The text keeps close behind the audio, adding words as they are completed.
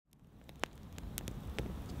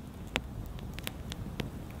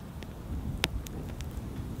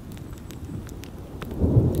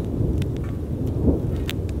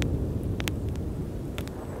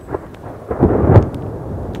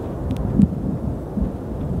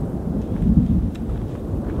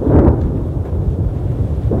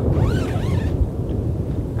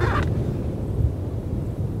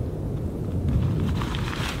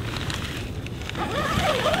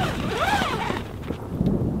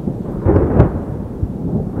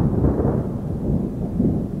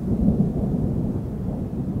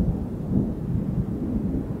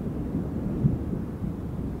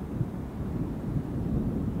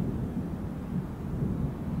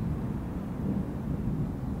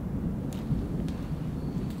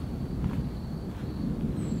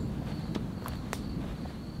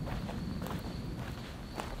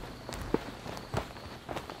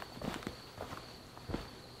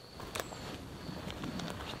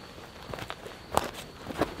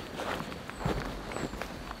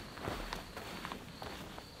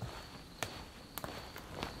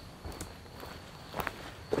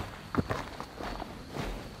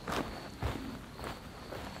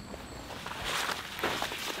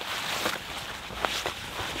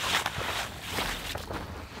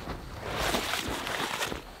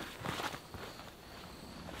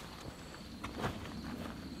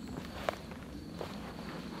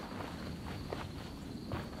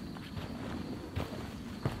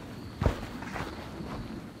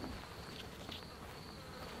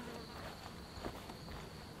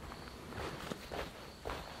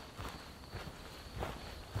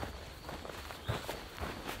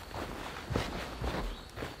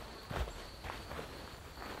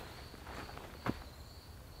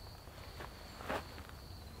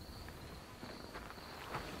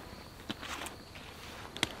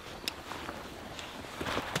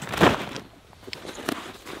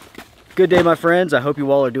Good day, my friends. I hope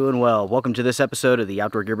you all are doing well. Welcome to this episode of the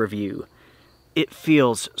Outdoor Gear Review. It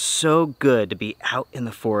feels so good to be out in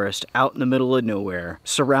the forest, out in the middle of nowhere,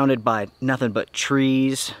 surrounded by nothing but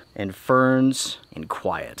trees and ferns and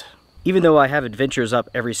quiet. Even though I have adventures up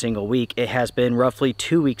every single week, it has been roughly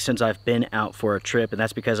 2 weeks since I've been out for a trip, and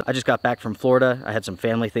that's because I just got back from Florida. I had some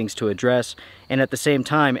family things to address, and at the same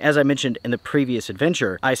time, as I mentioned in the previous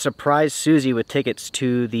adventure, I surprised Susie with tickets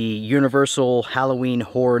to the Universal Halloween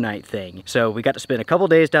Horror Night thing. So we got to spend a couple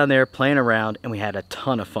days down there playing around, and we had a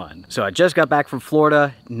ton of fun. So I just got back from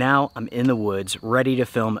Florida. Now I'm in the woods, ready to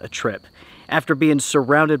film a trip. After being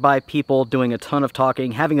surrounded by people, doing a ton of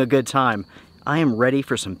talking, having a good time, I am ready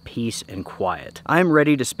for some peace and quiet. I am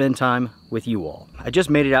ready to spend time with you all. I just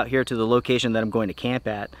made it out here to the location that I'm going to camp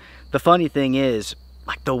at. The funny thing is,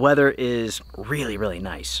 the weather is really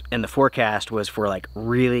nice, and the forecast was for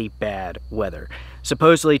really bad weather.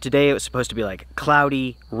 Supposedly today it was supposed to be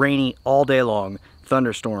cloudy, rainy all day long,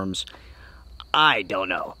 thunderstorms. I don't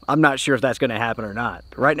know. I'm not sure if that's going to happen or not.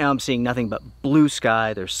 Right now I'm seeing nothing but blue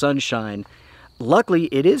sky, there's sunshine. Luckily,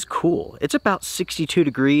 it is cool. It's about 62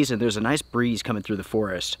 degrees and there's a nice breeze coming through the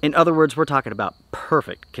forest. In other words, we're talking about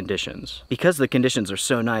perfect conditions. Because the conditions are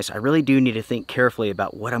so nice, I really do need to think carefully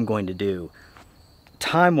about what I'm going to do.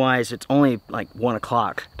 Time-wise, it's only 1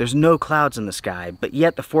 o'clock. There's no clouds in the sky, but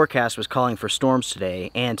yet the forecast was calling for storms today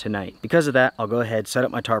and tonight. Because of that, I'll go ahead, set up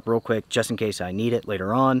my tarp real quick just in case I need it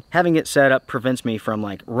later on. Having it set up prevents me from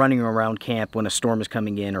running around camp when a storm is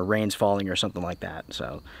coming in or rain's falling or something like that.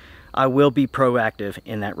 So I will be proactive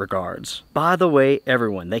in that regards. By the way,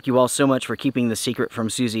 everyone, thank you all so much for keeping the secret from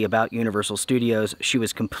Susie about Universal Studios. She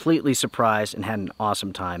was completely surprised and had an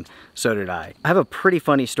awesome time. So did I. I have a pretty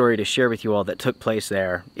funny story to share with you all that took place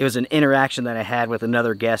there. It was an interaction that I had with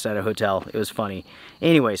another guest at a hotel. It was funny.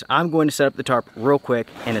 Anyways, I'm going to set up the tarp real quick,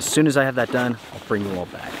 and as soon as I have that done, I'll bring you all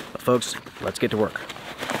back. But folks, let's get to work.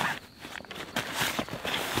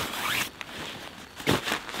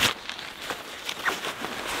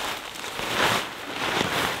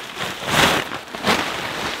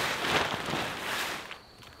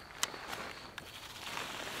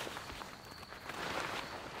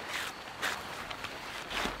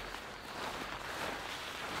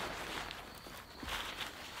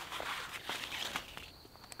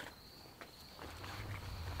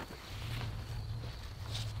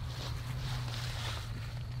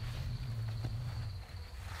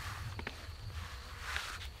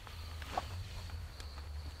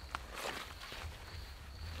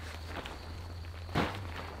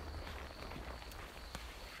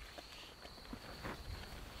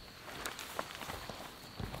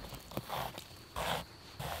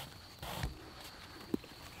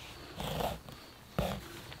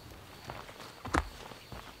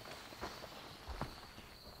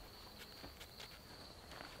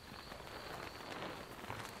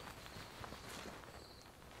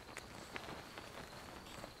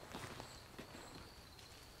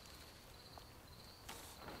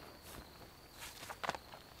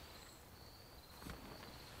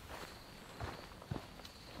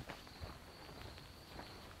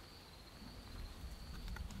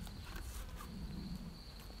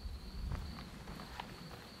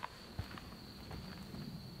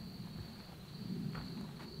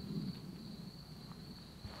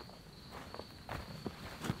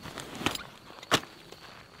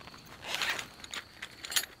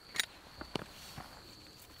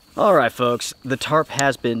 Alright folks, the tarp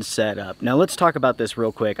has been set up. Now let's talk about this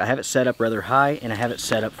real quick. I have it set up rather high and I have it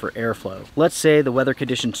set up for airflow. Let's say the weather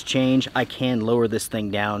conditions change, I can lower this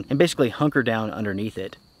thing down and basically hunker down underneath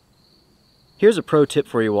it. Here's a pro tip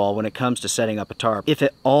for you all when it comes to setting up a tarp. If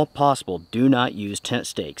at all possible, do not use tent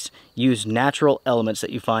stakes. Use natural elements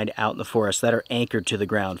that you find out in the forest that are anchored to the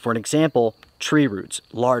ground. For an example, tree roots,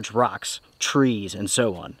 large rocks, trees, and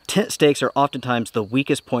so on. Tent stakes are oftentimes the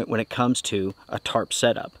weakest point when it comes to a tarp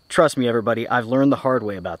setup. Trust me everybody, I've learned the hard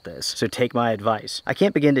way about this, so take my advice. I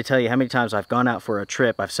can't begin to tell you how many times I've gone out for a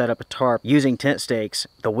trip, I've set up a tarp using tent stakes,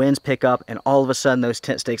 the winds pick up, and all of a sudden those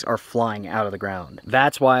tent stakes are flying out of the ground.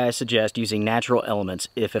 That's why I suggest using natural elements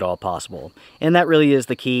if at all possible. And that really is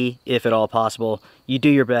the key, if at all possible. You do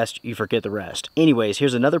your best, you forget the rest. Anyways,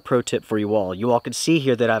 here's another pro tip for you all. You all can see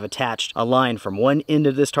here that I've attached a line from one end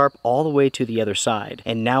of this tarp all the way to the other side.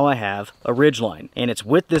 And now I have a ridge line. And it's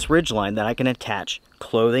with this ridge line that I can attach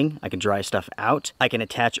clothing, I can dry stuff out, I can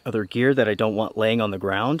attach other gear that I don't want laying on the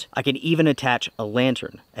ground. I can even attach a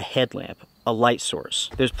lantern, a headlamp, a light source.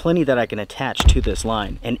 There's plenty that I can attach to this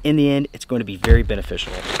line. And in the end, it's going to be very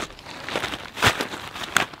beneficial.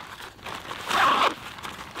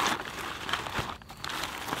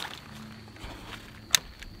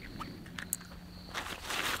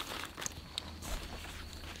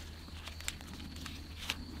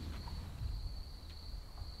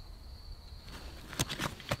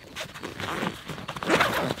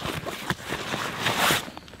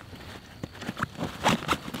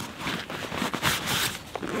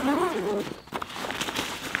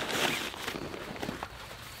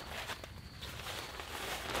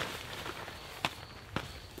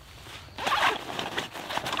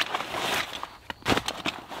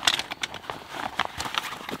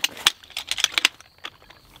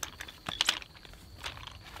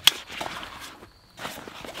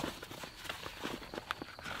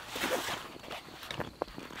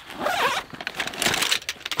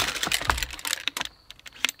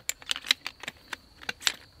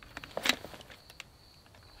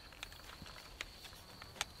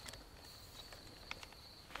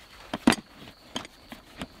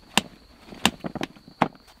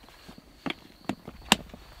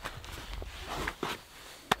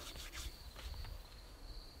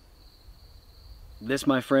 This,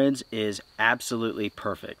 my friends, is absolutely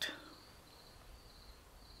perfect.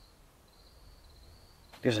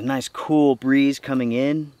 There's a nice cool breeze coming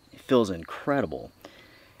in. It feels incredible.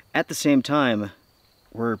 At the same time,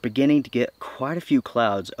 we're beginning to get quite a few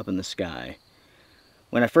clouds up in the sky.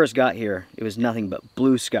 When I first got here, it was nothing but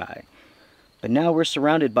blue sky. But now we're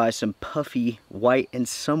surrounded by some puffy, white, and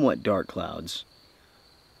somewhat dark clouds.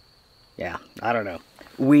 Yeah, I don't know.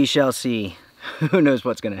 We shall see. Who knows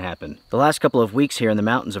what's going to happen. The last couple of weeks here in the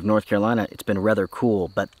mountains of North Carolina, it's been rather cool,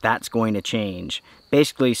 but that's going to change.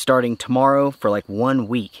 Basically, starting tomorrow for like 1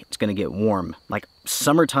 week, it's going to get warm. Like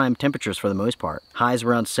summertime temperatures for the most part. Highs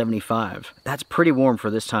around 75. That's pretty warm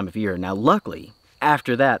for this time of year. Now, luckily,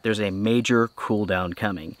 after that, there's a major cool down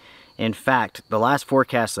coming. In fact, the last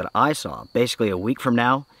forecast that I saw, basically a week from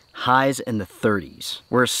now, highs in the 30s.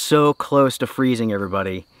 We're so close to freezing,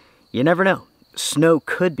 everybody. You never know. Snow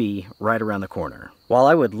could be right around the corner. While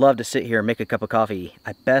I would love to sit here and make a cup of coffee,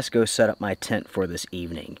 I best go set up my tent for this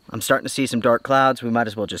evening. I'm starting to see some dark clouds. We might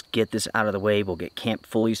as well just get this out of the way. We'll get camp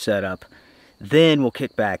fully set up. Then we'll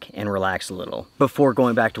kick back and relax a little before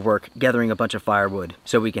going back to work, gathering a bunch of firewood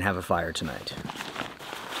so we can have a fire tonight.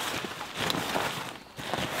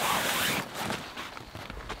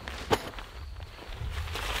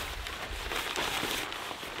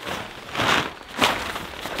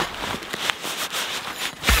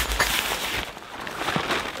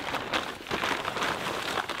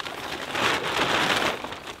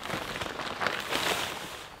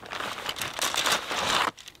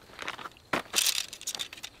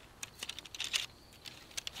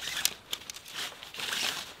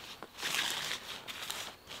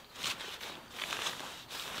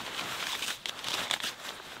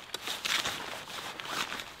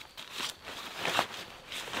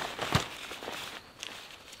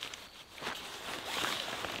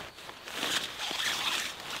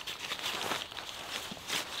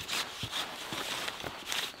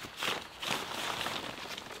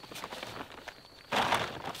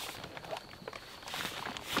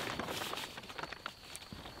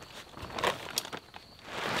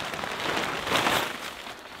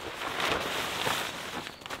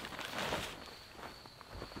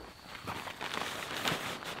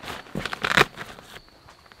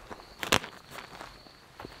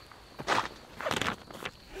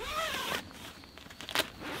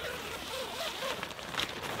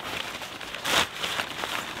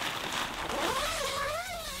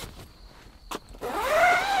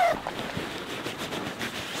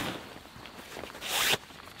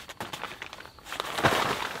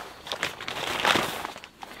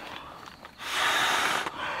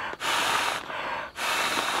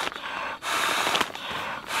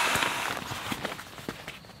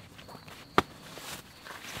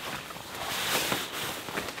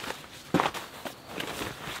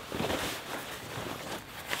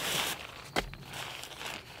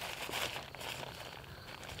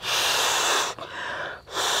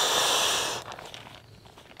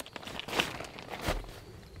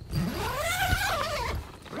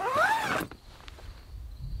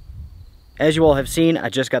 As you all have seen, I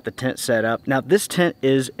just got the tent set up. Now this tent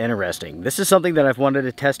is interesting. This is something that I've wanted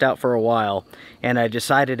to test out for a while, and I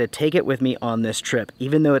decided to take it with me on this trip,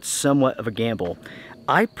 even though it's somewhat of a gamble.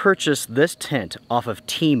 I purchased this tent off of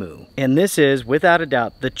Temu, and this is, without a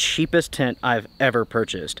doubt, the cheapest tent I've ever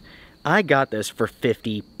purchased. I got this for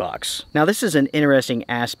 50 bucks. Now this is an interesting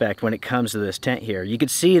aspect when it comes to this tent here. You can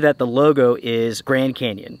see that the logo is Grand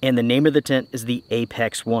Canyon and the name of the tent is the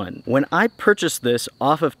Apex One. When I purchased this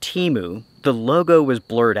off of Temu, the logo was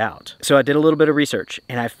blurred out. So I did a little bit of research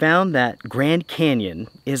and I found that Grand Canyon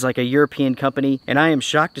is like a European company, and I am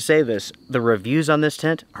shocked to say this, the reviews on this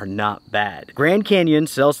tent are not bad. Grand Canyon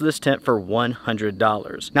sells this tent for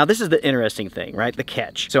 $100. Now this is the interesting thing, right? The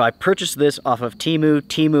catch. So I purchased this off of Temu.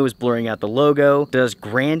 Temu is blurring out the logo. Does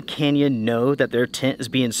Grand Canyon know that their tent is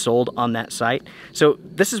being sold on that site? So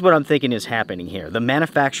this is what I'm thinking is happening here. The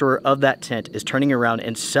manufacturer of that tent is turning around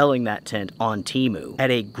and selling that tent on Temu at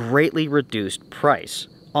a greatly reduced price.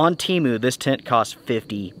 On Temu, this tent costs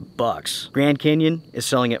 50 bucks. Grand Canyon is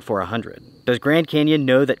selling it for 100. Does Grand Canyon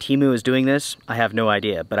know that Temu is doing this? I have no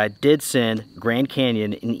idea, but I did send Grand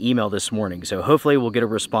Canyon an email this morning, so hopefully we'll get a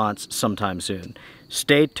response sometime soon.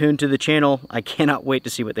 Stay tuned to the channel. I cannot wait to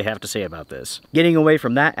see what they have to say about this. Getting away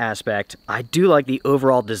from that aspect, I do like the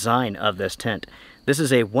overall design of this tent. This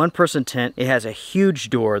is a one-person tent. It has a huge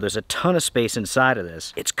door. There's a ton of space inside of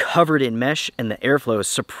this. It's covered in mesh and the airflow is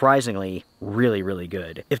surprisingly really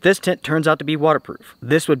good. If this tent turns out to be waterproof,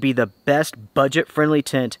 this would be the best budget-friendly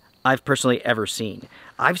tent I've personally ever seen.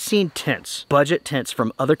 I've seen tents, budget tents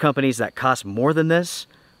from other companies that cost more than this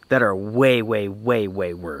that are way, way, way,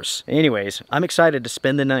 way worse. Anyways, I'm excited to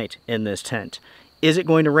spend the night in this tent. Is it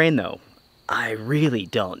going to rain though? I really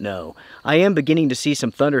don't know. I am beginning to see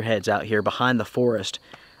some thunderheads out here behind the forest.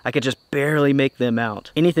 I could just barely make them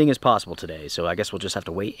out. Anything is possible today, so I guess we'll just have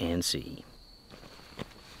to wait and see.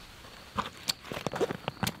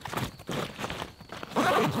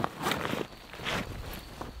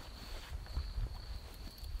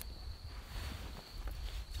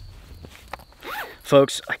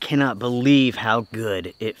 Folks, I cannot believe how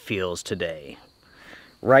good it feels today.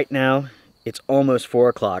 Right now, it's almost 4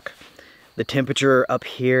 o'clock. The temperature up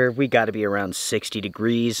here, we got to be around 60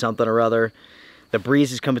 degrees, something or other. The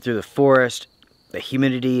breeze is coming through the forest. The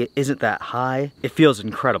humidity isn't that high. It feels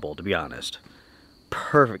incredible, to be honest.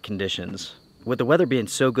 Perfect conditions. With the weather being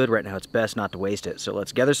so good right now, it's best not to waste it. So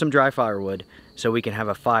let's gather some dry firewood so we can have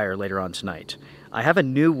a fire later on tonight. I have a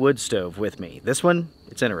new wood stove with me. This one,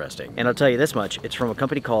 it's interesting. And I'll tell you this much, it's from a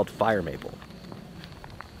company called Fire Maple.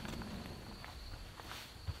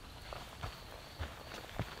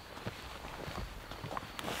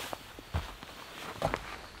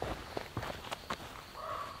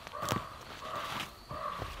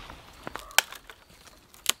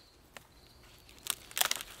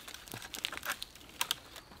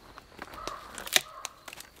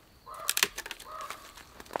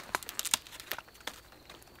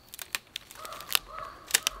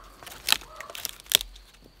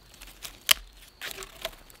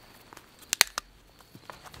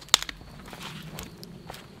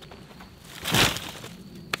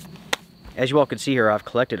 As you all can see here, I've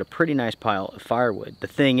collected a pretty nice pile of firewood. The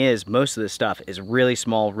thing is, most of this stuff is really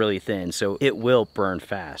small, really thin, so it will burn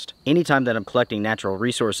fast. Anytime that I'm collecting natural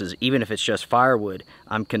resources, even if it's just firewood,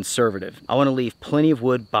 I'm conservative. I want to leave plenty of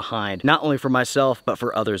wood behind, not only for myself, but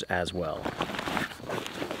for others as well.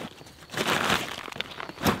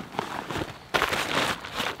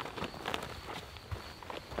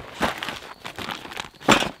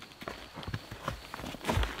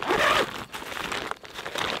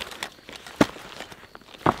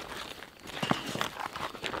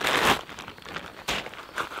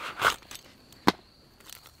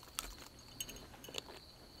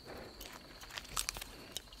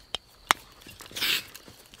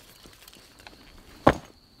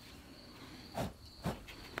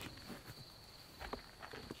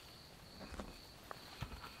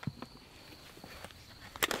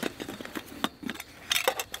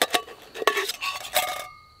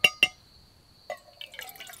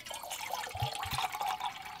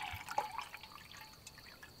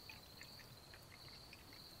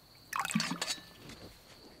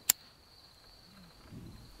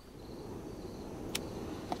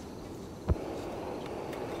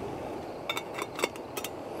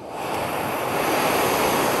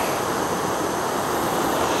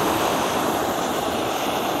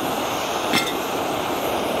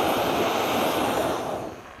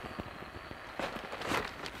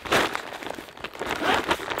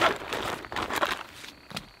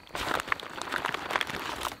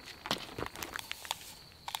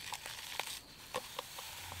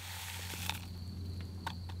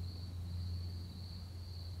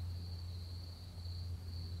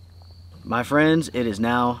 My friends, it is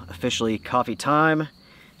now officially coffee time.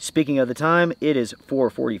 Speaking of the time, it is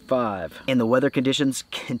 4:45, and the weather conditions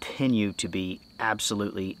continue to be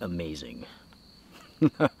absolutely amazing.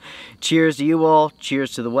 Cheers to you all,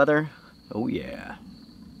 cheers to the weather. Oh yeah.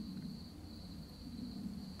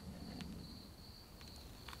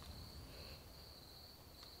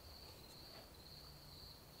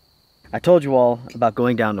 I told you all about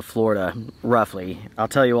going down to Florida, roughly. I'll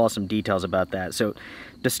tell you all some details about that. So,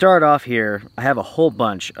 to start off here, I have a whole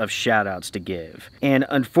bunch of shout outs to give. And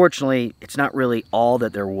unfortunately, it's not really all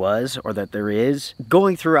that there was or that there is.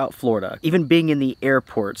 Going throughout Florida, even being in the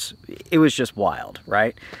airports, it was just wild,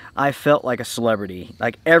 right? I felt like a celebrity.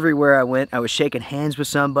 Like everywhere I went, I was shaking hands with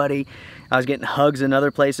somebody. I was getting hugs in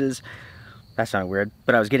other places. That sounded weird,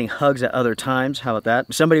 but I was getting hugs at other times. How about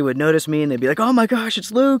that? Somebody would notice me and they'd be like, oh my gosh,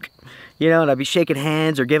 it's Luke. You know, and I'd be shaking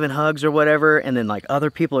hands or giving hugs or whatever. And then like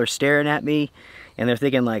other people are staring at me and they're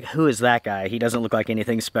thinking like, who is that guy? He doesn't look like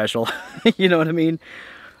anything special. You know what I mean?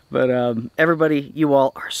 But everybody, you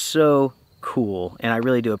all are so cool. And I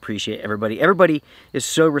really do appreciate everybody. Everybody is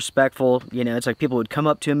so respectful. You know, it's like people would come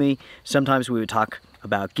up to me. Sometimes we would talk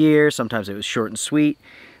about gear. Sometimes it was short and sweet.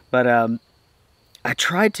 But I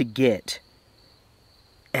tried to get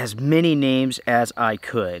as many names as I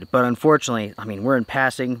could, but unfortunately, I mean, we're in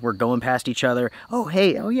passing, we're going past each other. Oh,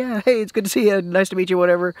 hey, oh yeah, hey, it's good to see you, nice to meet you,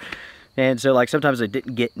 whatever. And so like sometimes I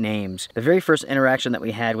didn't get names. The very first interaction that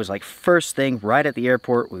we had was like first thing right at the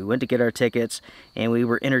airport. We went to get our tickets and we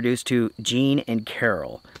were introduced to Gene and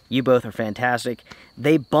Carol. You both are fantastic.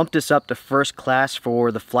 They bumped us up to first class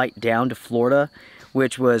for the flight down to Florida,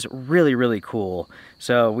 which was really, really cool.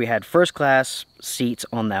 So we had first class seats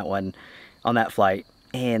on that one, on that flight.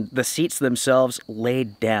 And the seats themselves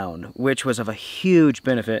laid down, which was of a huge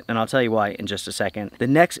benefit, and I'll tell you why in just a second. The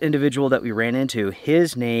next individual that we ran into,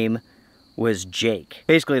 his name was Jake.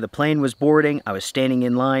 Basically, the plane was boarding, I was standing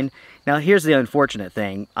in line. Now, here's the unfortunate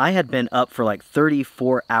thing. I had been up for like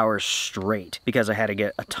 34 hours straight because I had to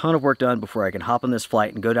get a ton of work done before I could hop on this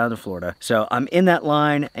flight and go down to Florida. So I'm in that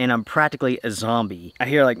line and I'm practically a zombie. I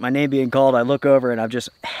hear like my name being called, I look over and I'm just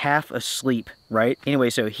half asleep, right? Anyway,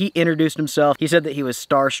 so he introduced himself. He said that he was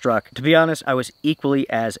starstruck. To be honest, I was equally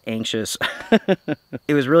as anxious.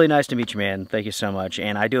 It was really nice to meet you, man. Thank you so much.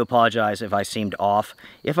 And I do apologize if I seemed off.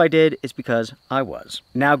 If I did, it's because I was.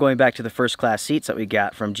 Now going back to the first class seats that we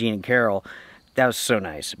got from Gene and Carol, that was so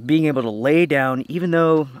nice. Being able to lay down, even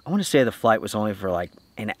though I want to say the flight was only for like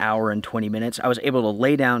an hour and 20 minutes, I was able to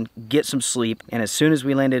lay down, get some sleep, and as soon as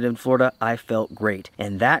we landed in Florida, I felt great.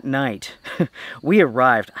 And that night, we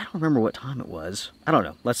arrived, I don't remember what time it was. I don't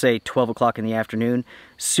know, let's say 12 o'clock in the afternoon.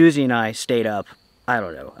 Susie and I stayed up, I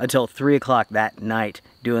don't know, until 3 o'clock that night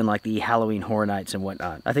doing like the Halloween Horror Nights and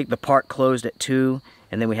whatnot. I think the park closed at 2,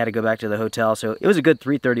 and then we had to go back to the hotel, so it was a good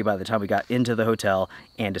 3:30 by the time we got into the hotel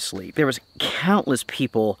and to sleep. There was countless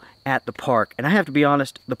people at the park, and I have to be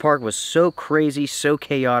honest, the park was so crazy, so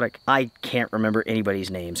chaotic, I can't remember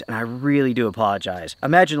anybody's names, and I really do apologize.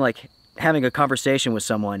 Imagine like having a conversation with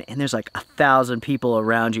someone, and there's like 1,000 people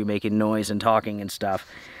around you making noise and talking and stuff.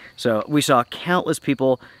 So we saw countless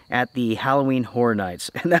people at the Halloween Horror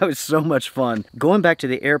Nights, and that was so much fun. Going back to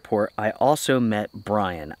the airport, I also met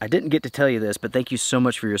Brian. I didn't get to tell you this, but thank you so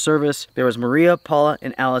much for your service. There was Maria, Paula,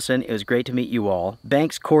 and Allison. It was great to meet you all.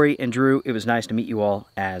 Banks, Corey, and Drew, it was nice to meet you all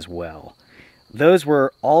as well. Those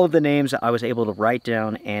were all of the names that I was able to write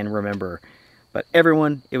down and remember. But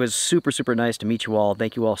everyone, it was super, super nice to meet you all.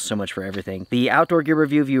 Thank you all so much for everything. The Outdoor Gear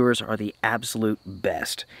Review viewers are the absolute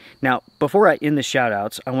best. Now, before I end the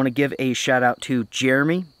shout-outs, I want to give a shout-out to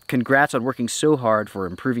Jeremy. Congrats on working so hard for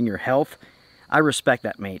improving your health. I respect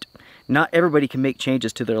that, mate. Not everybody can make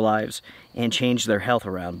changes to their lives and change their health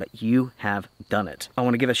around, but you have done it. I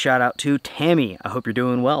want to give a shout-out to Tammy. I hope you're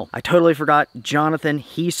doing well. I totally forgot Jonathan.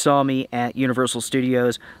 He saw me at Universal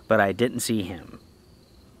Studios, but I didn't see him.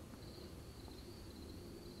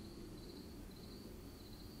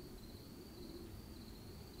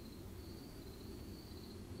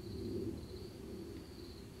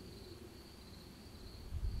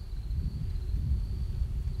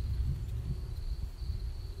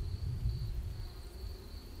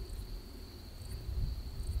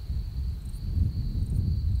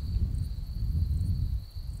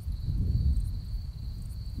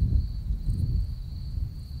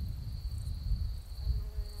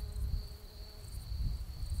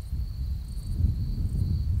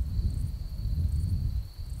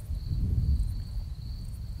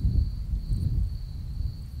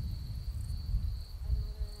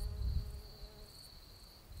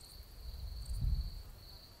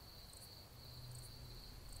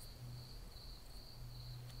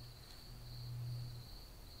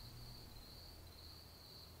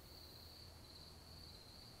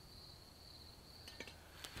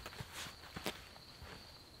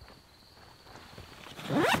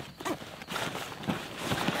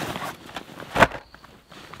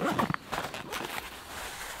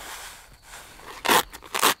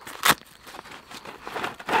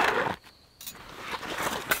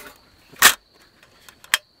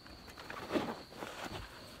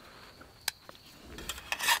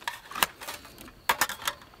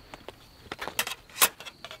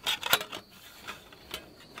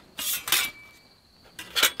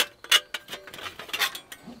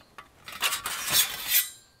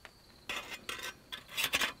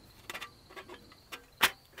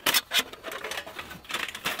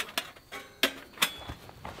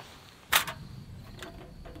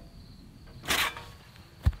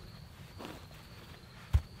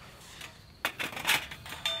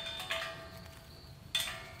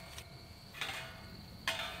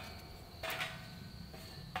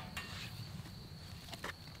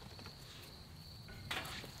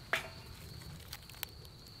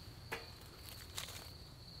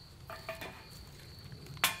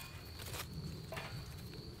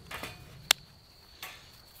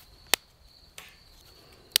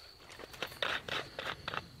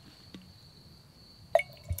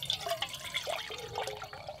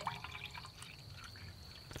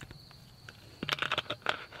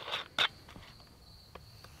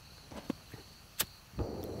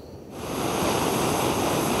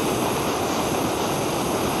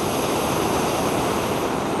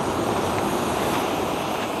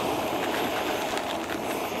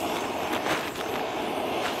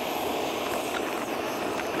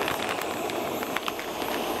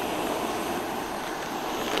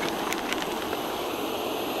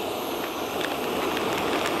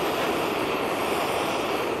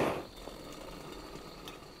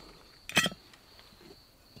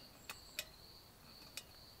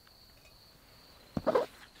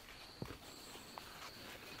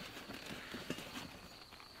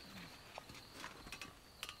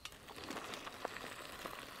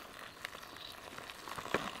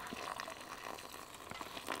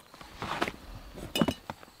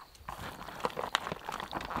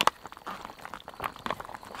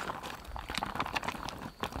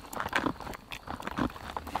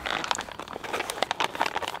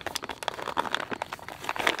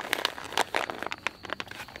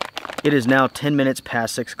 It is now 10 minutes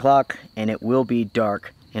past 6 o'clock, and it will be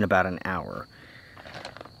dark in about an hour.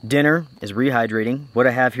 Dinner is rehydrating. What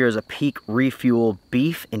I have here is a Peak Refuel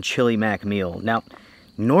beef and chili mac meal. Now,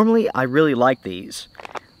 normally I really like these,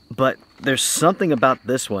 but there's something about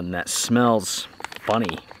this one that smells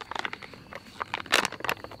funny.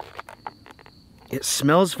 It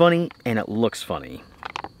smells funny and it looks funny.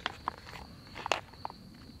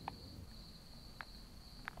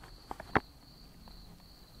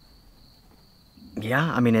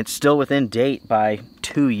 Yeah, I mean, it's still within date by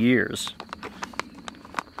 2 years.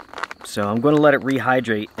 So I'm going to let it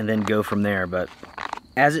rehydrate and then go from there, but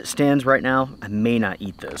as it stands right now, I may not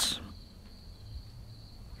eat this.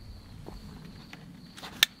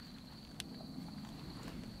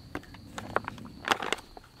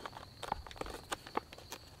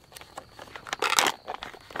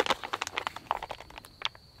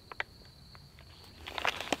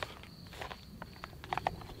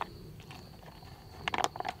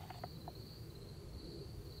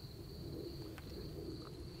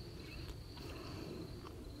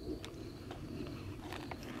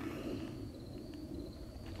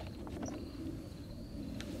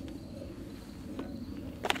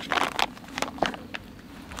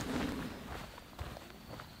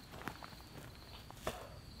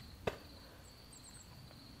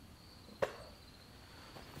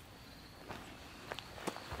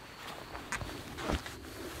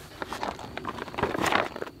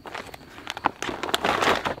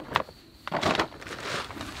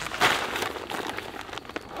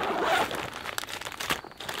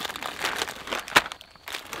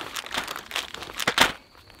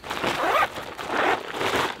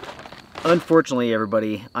 Unfortunately,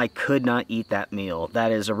 everybody, I could not eat that meal.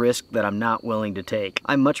 That is a risk that I'm not willing to take.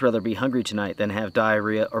 I'd much rather be hungry tonight than have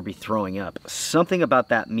diarrhea or be throwing up. Something about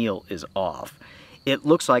that meal is off. It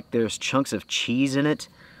looks like there's chunks of cheese in it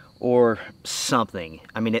or something.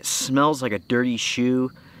 I mean, it smells like a dirty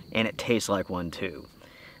shoe and it tastes like one too.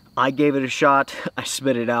 I gave it a shot, I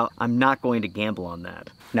spit it out. I'm not going to gamble on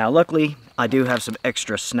that. Now, luckily, I do have some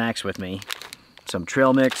extra snacks with me. Some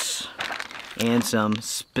trail mix and some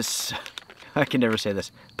I can never say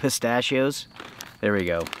this, pistachios. There we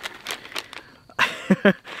go.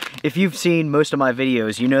 If you've seen most of my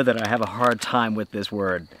videos, you know that I have a hard time with this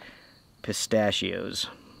word, pistachios.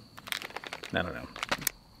 I don't know.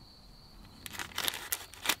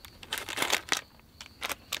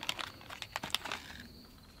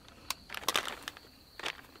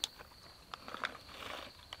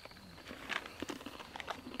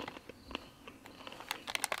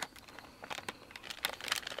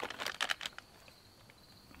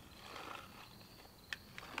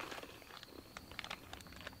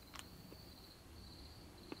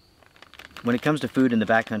 When it comes to food in the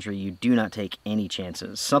backcountry, you do not take any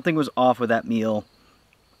chances. Something was off with that meal,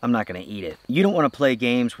 I'm not going to eat it. You don't want to play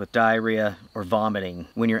games with diarrhea or vomiting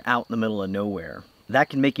when you're out in the middle of nowhere. That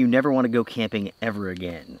can make you never want to go camping ever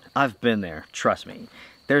again. I've been there, trust me.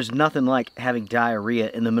 There's nothing like having diarrhea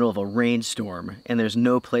in the middle of a rainstorm and there's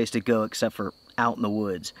no place to go except for out in the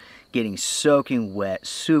woods, getting soaking wet,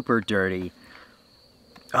 super dirty.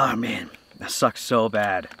 Oh man, that sucks so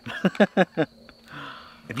bad.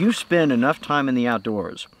 If you spend enough time in the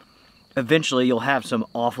outdoors, eventually you'll have some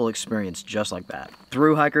awful experience just like that.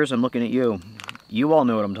 Thru hikers, I'm looking at you. You all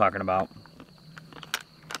know what I'm talking about.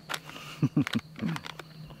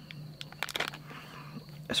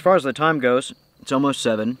 As far as the time goes, it's almost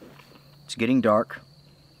 7. It's getting dark.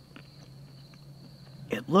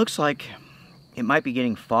 It looks like it might be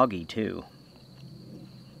getting foggy too.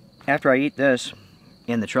 After I eat this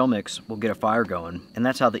and the trail mix, we'll get a fire going, and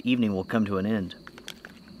that's how the evening will come to an end.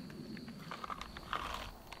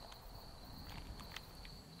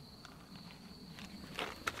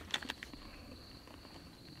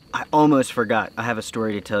 I almost forgot. I have a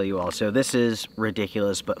story to tell you all. So this is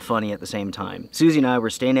ridiculous but funny at the same time. Susie and I were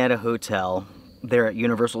staying at a hotel there at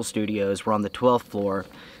Universal Studios. We're on the 12th floor.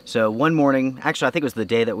 So one morning, actually I think it was the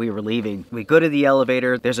day that we were leaving, we go to the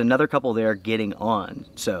elevator. There's another couple there getting on.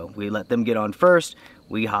 So we let them get on first.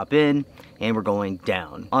 We hop in and we're going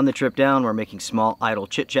down. On the trip down, we're making small idle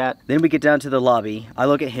chit chat. Then we get down to the lobby. I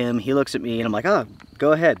look at him, he looks at me, and I'm like, oh,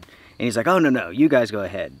 go ahead. And he's like, oh, no, you guys go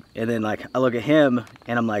ahead. And then like, I look at him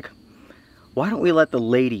and I'm like, why don't we let the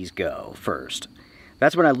ladies go first?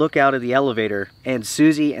 That's when I look out of the elevator and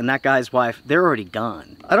Susie and that guy's wife, they're already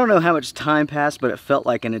gone. I don't know how much time passed, but it felt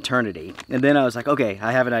like an eternity. And then I was like, okay,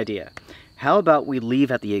 I have an idea. How about we leave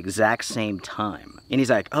at the exact same time? And he's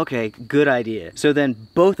like, okay, good idea. So then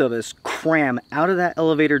both of us cram out of that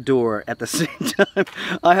elevator door at the same time.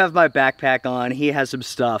 I have my backpack on, he has some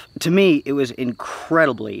stuff. To me, it was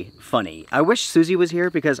incredibly funny. I wish Susie was here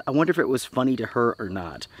because I wonder if it was funny to her or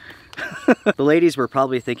not. The ladies were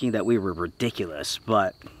probably thinking that we were ridiculous,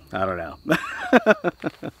 but I don't know.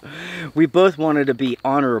 We both wanted to be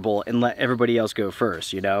honorable and let everybody else go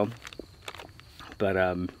first, you know? But,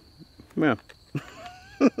 yeah.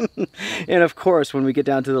 And of course, when we get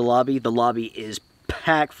down to the lobby is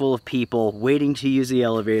packed full of people waiting to use the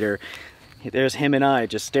elevator. There's him and I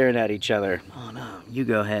just staring at each other. Oh no, you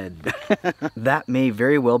go ahead. That may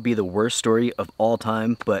very well be the worst story of all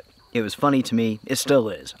time, but it was funny to me. It still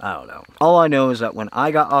is. I don't know. All I know is that when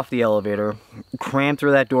I got off the elevator, crammed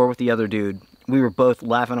through that door with the other dude, we were both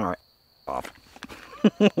laughing our off.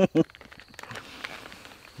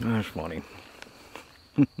 That's funny.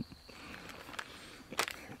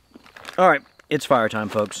 All right, it's fire time,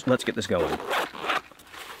 folks. Let's get this going.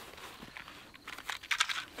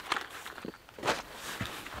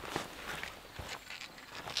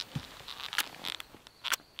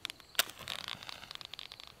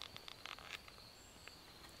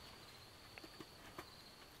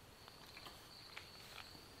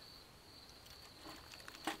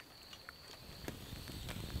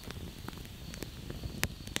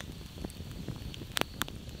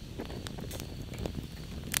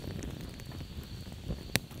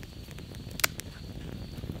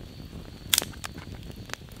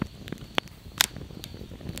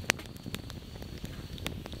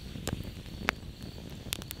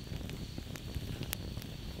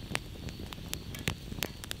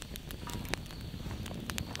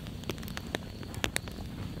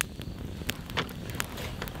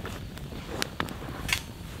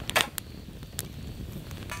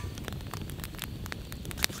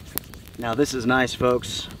 Now this is nice,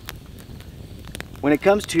 folks. When it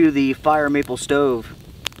comes to the fire maple stove,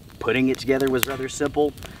 putting it together was rather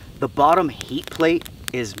simple. The bottom heat plate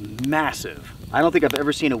is massive. I don't think I've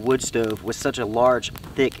ever seen a wood stove with such a large,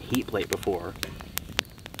 thick heat plate before.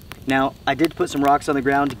 Now, I did put some rocks on the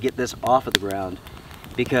ground to get this off of the ground,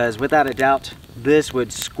 because without a doubt, this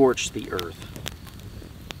would scorch the earth.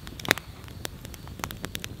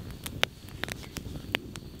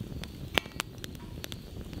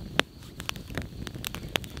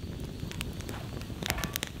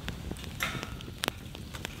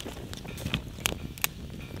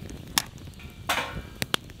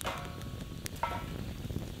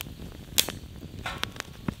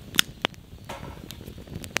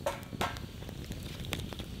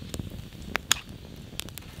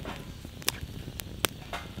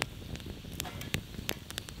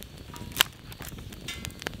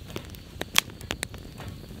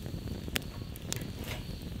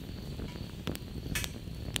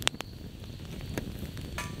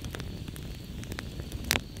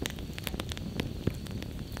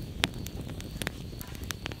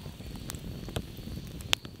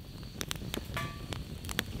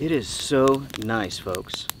 It is so nice,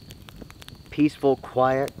 folks. Peaceful,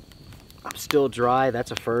 quiet. I'm still dry, that's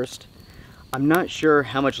a first. I'm not sure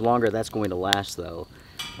how much longer that's going to last though.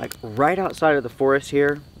 Like right outside of the forest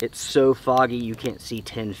here, it's so foggy you can't see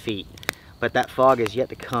 10 feet. But that fog is yet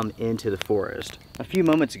to come into the forest. A few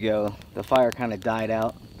moments ago, the fire kind of died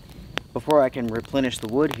out. Before I can replenish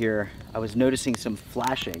the wood here, I was noticing some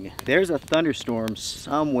flashing. There's a thunderstorm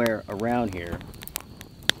somewhere around here.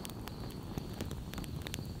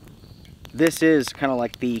 This is kind of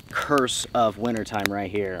like the curse of wintertime right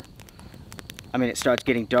here. I mean, it starts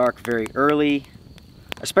getting dark very early,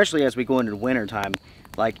 especially as we go into wintertime.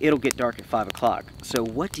 Like, it'll get dark at 5 o'clock. So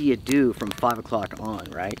what do you do from 5 o'clock on,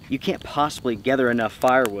 right? You can't possibly gather enough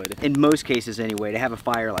firewood, in most cases anyway, to have a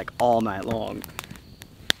fire like all night long.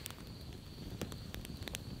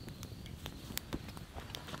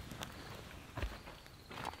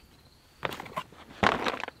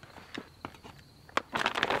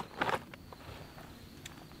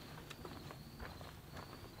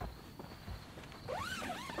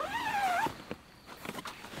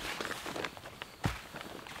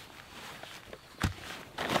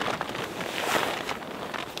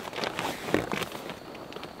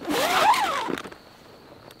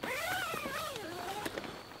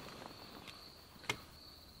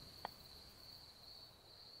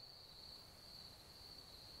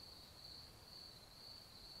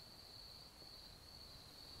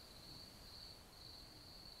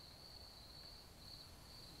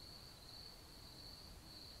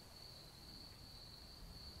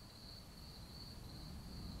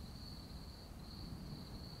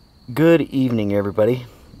 Good evening, everybody.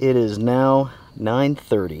 It is now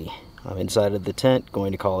 9:30. I'm inside of the tent,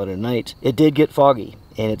 going to call it a night. It did get foggy,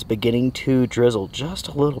 and it's beginning to drizzle just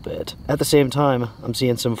a little bit. At the same time, I'm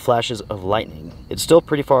seeing some flashes of lightning. It's still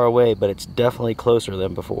pretty far away, but it's definitely closer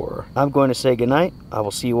than before. I'm going to say goodnight. I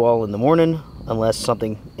will see you all in the morning, unless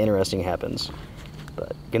something interesting happens.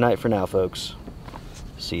 But good night for now, folks.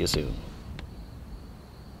 See you soon.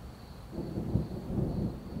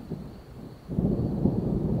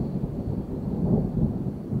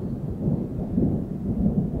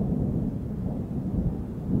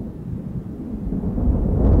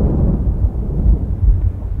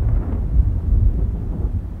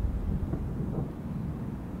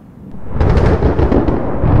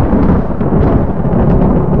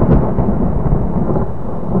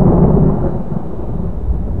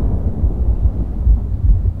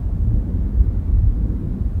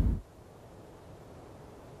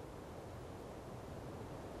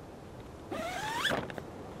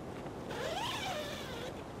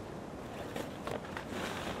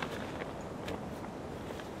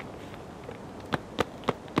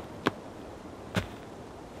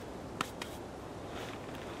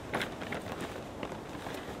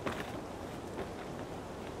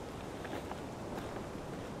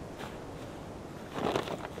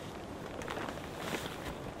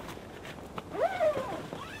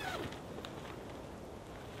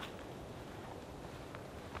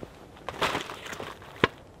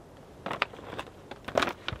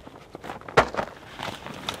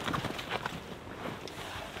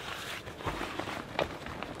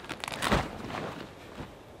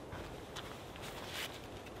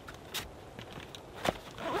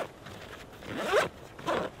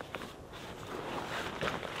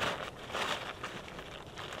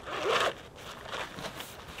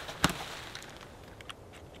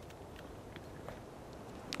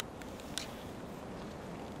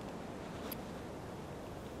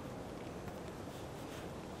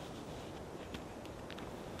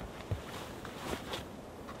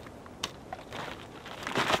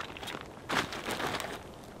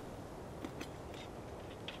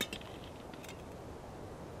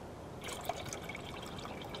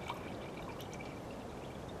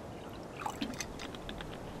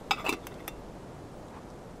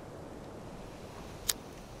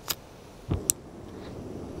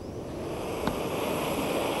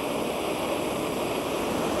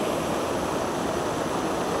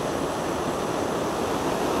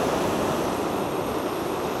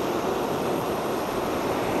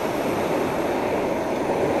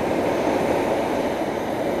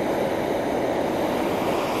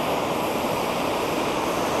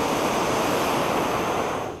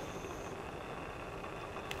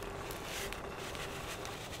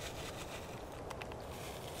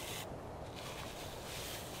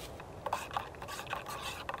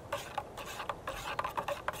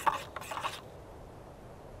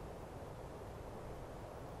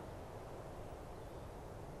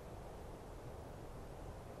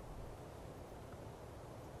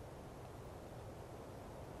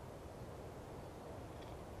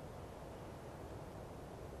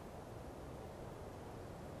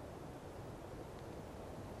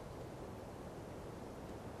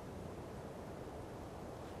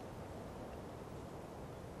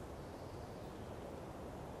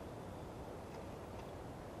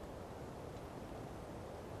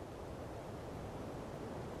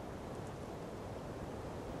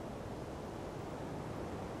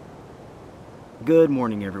 Good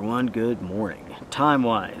morning, everyone. Good morning.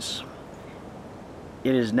 Time-wise,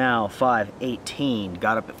 it is now 5:18.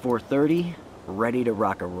 Got up at 4:30, ready to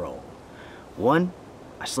rock and roll. One,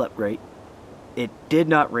 I slept great. It did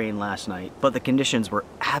not rain last night, but the conditions were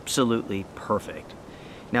absolutely perfect.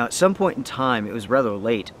 Now, at some point in time, it was rather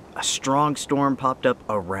late, a strong storm popped up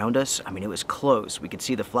around us. I mean, it was close. We could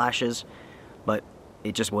see the flashes, but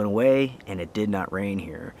it just went away, and it did not rain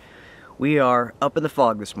here. We are up in the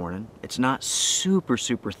fog this morning. It's not super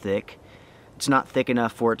thick. It's not thick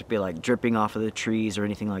enough for it to be like dripping off of the trees or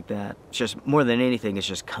anything like that. It's just, more than anything, it's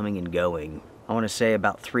just coming and going. I want to say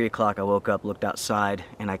about 3 o'clock I woke up, looked outside,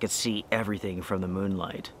 and I could see everything from the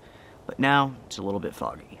moonlight. But now, it's a little bit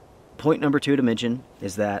foggy. Point number 2 to mention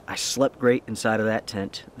is that I slept great inside of that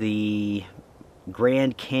tent. The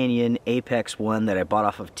Grand Canyon Apex one that I bought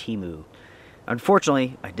off of Temu.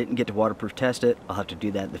 Unfortunately, I didn't get to waterproof test it. I'll have to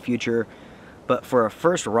do that in the future. But for a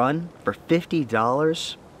first run, for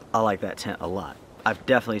 $50, I like that tent a lot. I've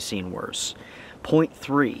definitely seen worse. Point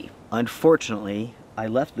 3, unfortunately, I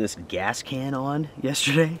left this gas can on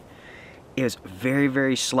yesterday. It was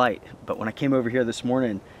very slight, but when I came over here this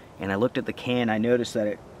morning and I looked at the can, I noticed that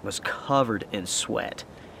it was covered in sweat.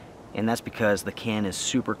 And that's because the can is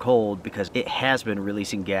super cold because it has been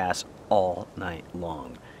releasing gas all night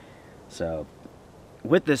long. So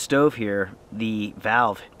with this stove here, the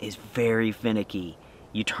valve is very finicky.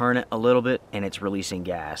 You turn it a little bit and it's releasing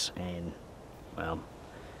gas, and well,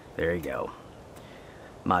 there you go.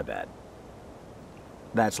 My bad.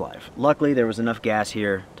 That's life. Luckily there was enough gas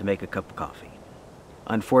here to make a cup of coffee.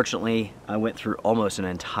 Unfortunately, I went through almost an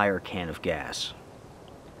entire can of gas.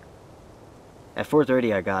 At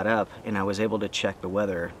 4:30 I got up and I was able to check the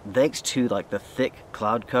weather. Thanks to like the thick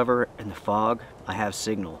cloud cover and the fog, I have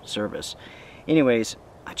signal service. Anyways,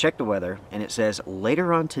 I checked the weather and it says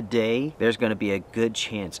later on today there's going to be a good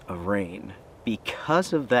chance of rain.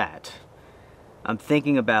 Because of that, I'm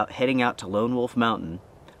thinking about heading out to Lone Wolf Mountain.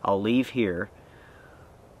 I'll leave here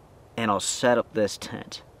and I'll set up this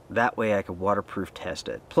tent. That way I could waterproof test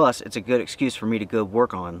it. Plus, it's a good excuse for me to go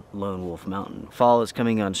work on Lone Wolf Mountain. Fall is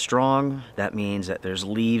coming on strong. That means that there's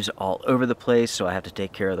leaves all over the place, so I have to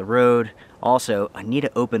take care of the road. Also, I need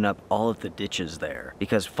to open up all of the ditches there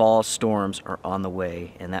because fall storms are on the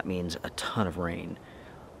way, and that means a ton of rain.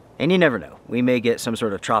 And you never know. We may get some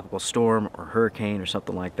sort of tropical storm or hurricane or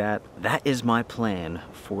something like that. That is my plan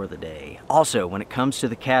for the day. Also, when it comes to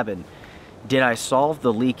the cabin, did I solve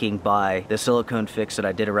the leaking by the silicone fix that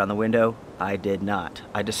I did around the window? I did not.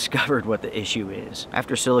 I discovered what the issue is.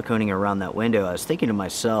 After siliconing around that window, I was thinking to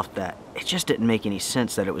myself that it just didn't make any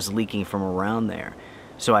sense that it was leaking from around there.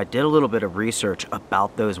 So I did a little bit of research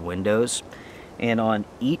about those windows, and on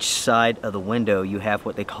each side of the window you have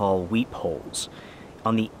what they call weep holes.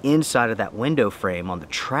 On the inside of that window frame, on the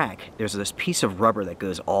track, there's this piece of rubber that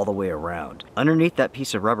goes all the way around. Underneath that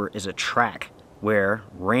piece of rubber is a track where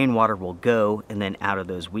rainwater will go and then out of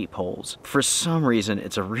those weep holes. For some reason,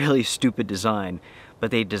 it's a really stupid design, but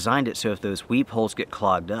they designed it so if those weep holes get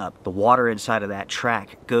clogged up, the water inside of that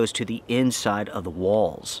track goes to the inside of the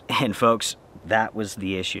walls. And folks, that was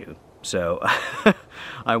the issue. So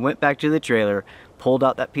I went back to the trailer, pulled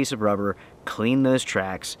out that piece of rubber, cleaned those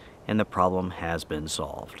tracks, and the problem has been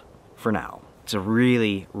solved. For now. It's a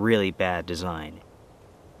really, really bad design.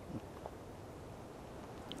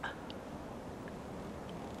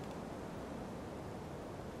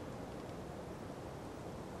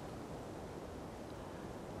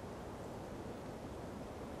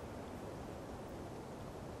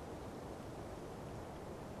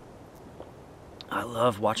 I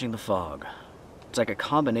love watching the fog. It's like a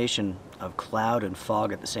combination of cloud and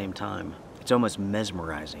fog at the same time. It's almost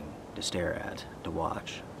mesmerizing to stare at, to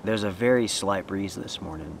watch. There's a very slight breeze this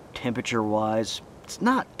morning. Temperature-wise, it's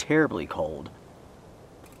not terribly cold.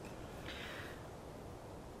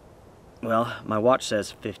 Well, my watch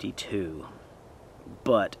says 52.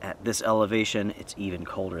 But at this elevation, it's even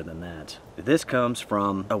colder than that. This comes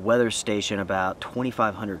from a weather station about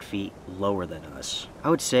 2,500 feet lower than us. I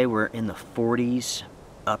would say we're in the 40s,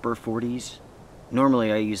 upper 40s.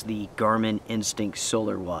 Normally I use the Garmin Instinct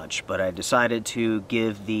Solar Watch, but I decided to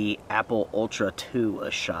give the Apple Ultra 2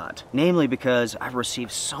 a shot. Namely because I've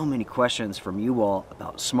received so many questions from you all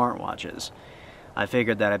about smartwatches. I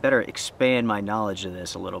figured that I better expand my knowledge of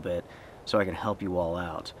this a little bit so I can help you all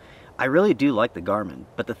out. I really do like the Garmin,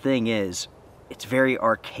 but the thing is, it's very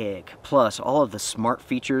archaic. Plus, all of the smart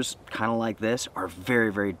features, kind of like this, are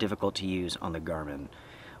very, very difficult to use on the Garmin.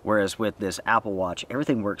 Whereas with this Apple Watch,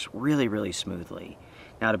 everything works really, really smoothly.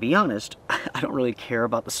 Now, to be honest, I don't really care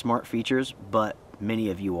about the smart features, but many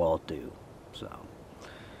of you all do. So,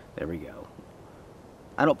 there we go.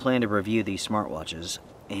 I don't plan to review these smartwatches,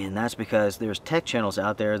 and that's because there's tech channels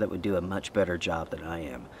out there that would do a much better job than I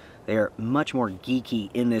am. They are much more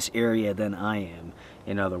geeky in this area than I am,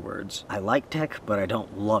 in other words. I like tech, but I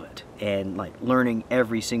don't love it. And like learning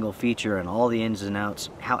every single feature and all the ins and outs,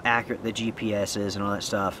 how accurate the GPS is and all that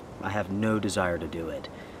stuff, I have no desire to do it.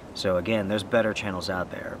 So again, there's better channels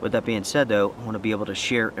out there. With that being said though, I want to be able to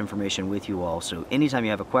share information with you all, so anytime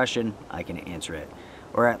you have a question, I can answer it.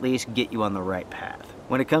 Or at least get you on the right path.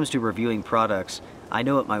 When it comes to reviewing products, I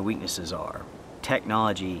know what my weaknesses are.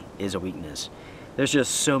 Technology is a weakness. There's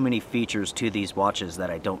just so many features to these watches that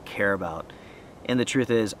I don't care about. And the truth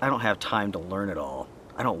is, I don't have time to learn it all.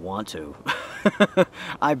 I don't want to.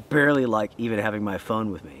 I barely like even having my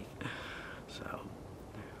phone with me. So,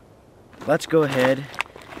 let's go ahead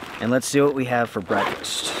and let's see what we have for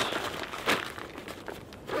breakfast.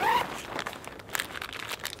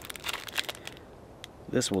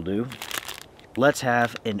 This will do. Let's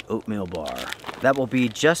have an oatmeal bar. That will be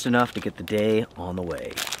just enough to get the day on the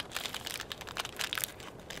way.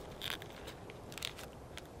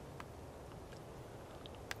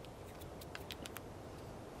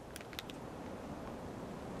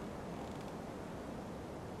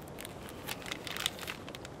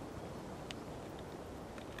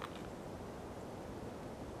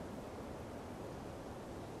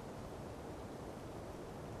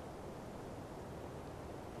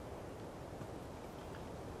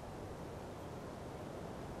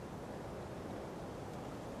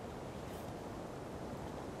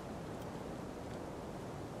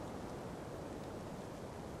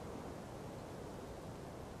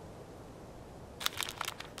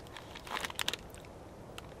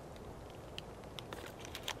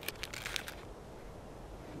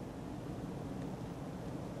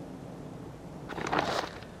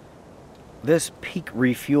 This peak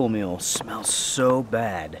refuel meal smells so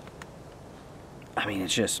bad. I mean,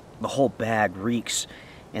 it's just, the whole bag reeks,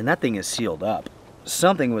 and that thing is sealed up.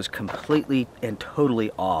 Something was completely and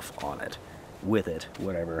totally off on it. With it,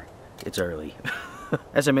 whatever. It's early.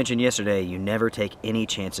 As I mentioned yesterday, you never take any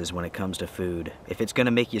chances when it comes to food. If it's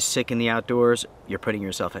gonna make you sick in the outdoors, you're putting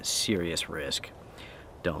yourself at serious risk.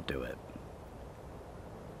 Don't do it.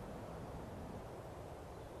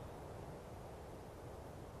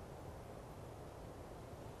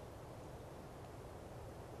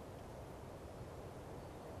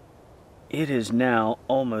 It is now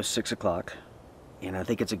almost 6 o'clock, and I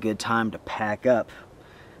think it's a good time to pack up.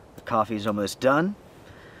 The coffee is almost done.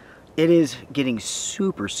 It is getting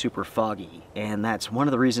super foggy, and that's one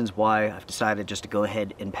of the reasons why I've decided just to go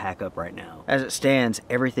ahead and pack up right now. As it stands,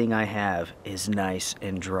 everything I have is nice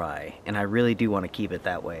and dry, and I really do want to keep it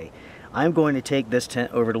that way. I'm going to take this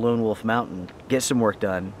tent over to Lone Wolf Mountain, get some work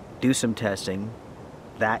done, do some testing.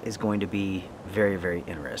 That is going to be very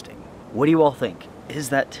interesting. What do you all think? Is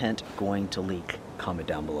that tent going to leak? Comment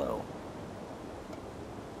down below.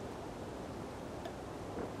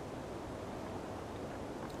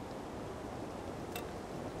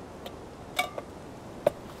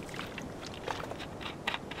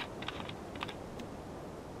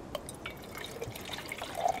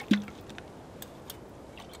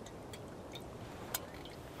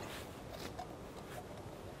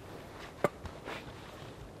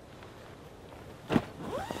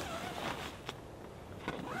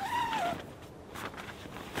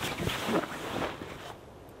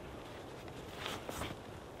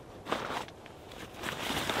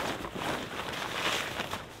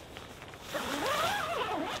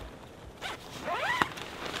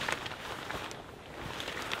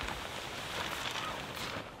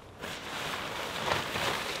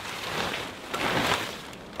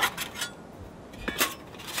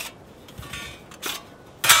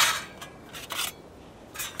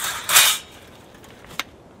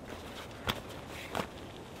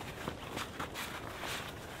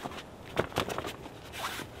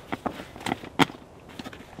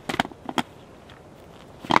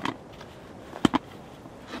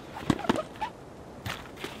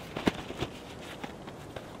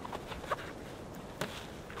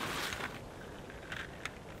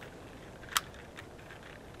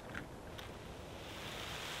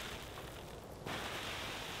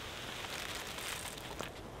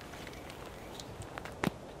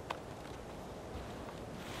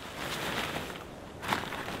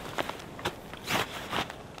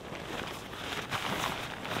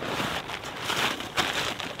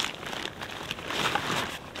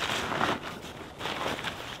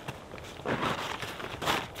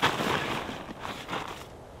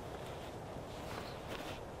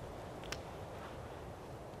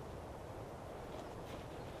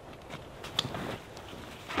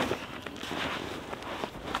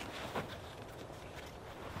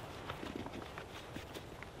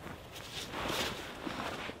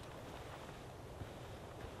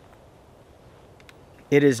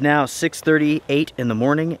 It is now 6:38 in the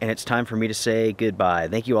morning, and it's time for me to say goodbye.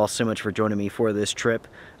 Thank you all so much for joining me for this trip,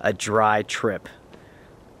 a dry trip.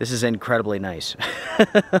 This is incredibly nice.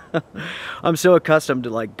 I'm so accustomed to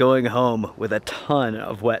like going home with a ton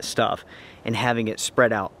of wet stuff and having it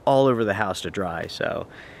spread out all over the house to dry. So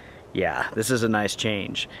yeah, this is a nice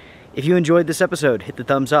change. If you enjoyed this episode, hit the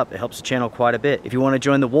thumbs up. It helps the channel quite a bit. If you want to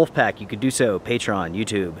join the Wolf Pack, you could do so. Patreon,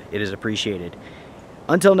 YouTube, it is appreciated.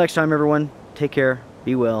 Until next time, everyone, take care,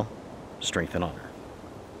 be well, strength and honor.